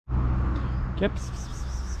Yep.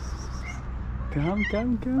 Come,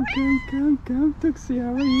 Tuxie.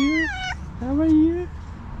 How are you? How are you?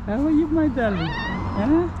 How are you, my darling?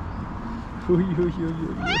 Huh? Oy, oy, oy, oy,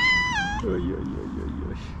 oy. Oy, oy, oy, oy,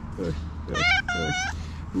 oy. Oy, oy, oy.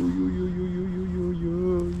 Oy, oy, oy, oy, oy, oy,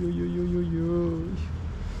 oy, oy, oy, oy, oy.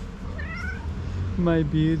 My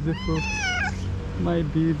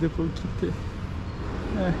beautiful kitty.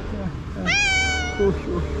 Oy, oy,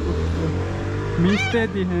 oy, oy. Me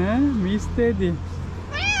steady, huh? Me steady.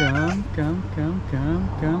 Come,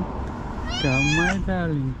 my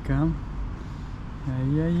darling, come.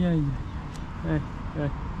 Ay, ay, ay, ay,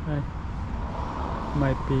 ay, ay.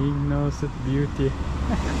 My pig-nosed beauty.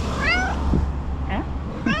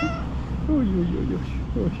 Oy, oy, oy, oy,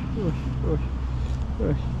 oy, oy, oy,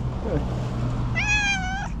 oy, oy.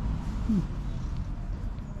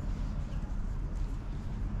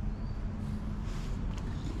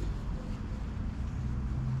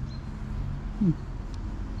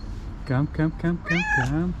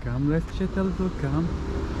 Come, let's chat a little, come,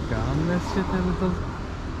 let's chat a little,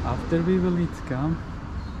 after we will eat, come.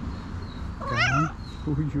 Oy,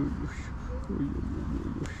 oy, oy, oy,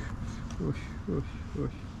 oy, oy, oy,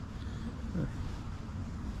 oy.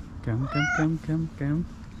 Come.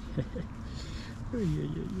 Oy, oy,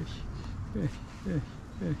 oy, oy.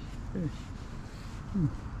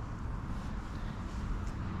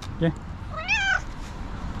 Yeah.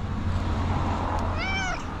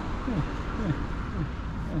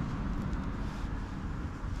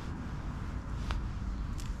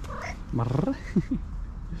 Marr.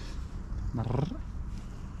 Marr.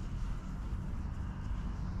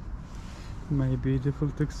 My beautiful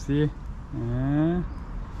Tuxie.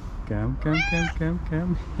 Come.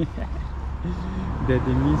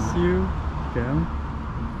 Daddy miss you. Come.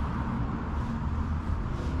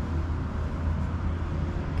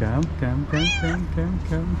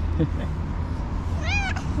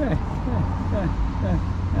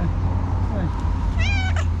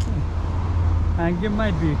 Hungry,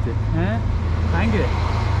 my beauty, huh?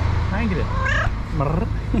 Hungry.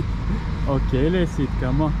 Okay, let's eat.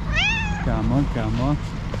 Come on,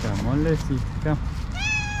 let's eat. Come.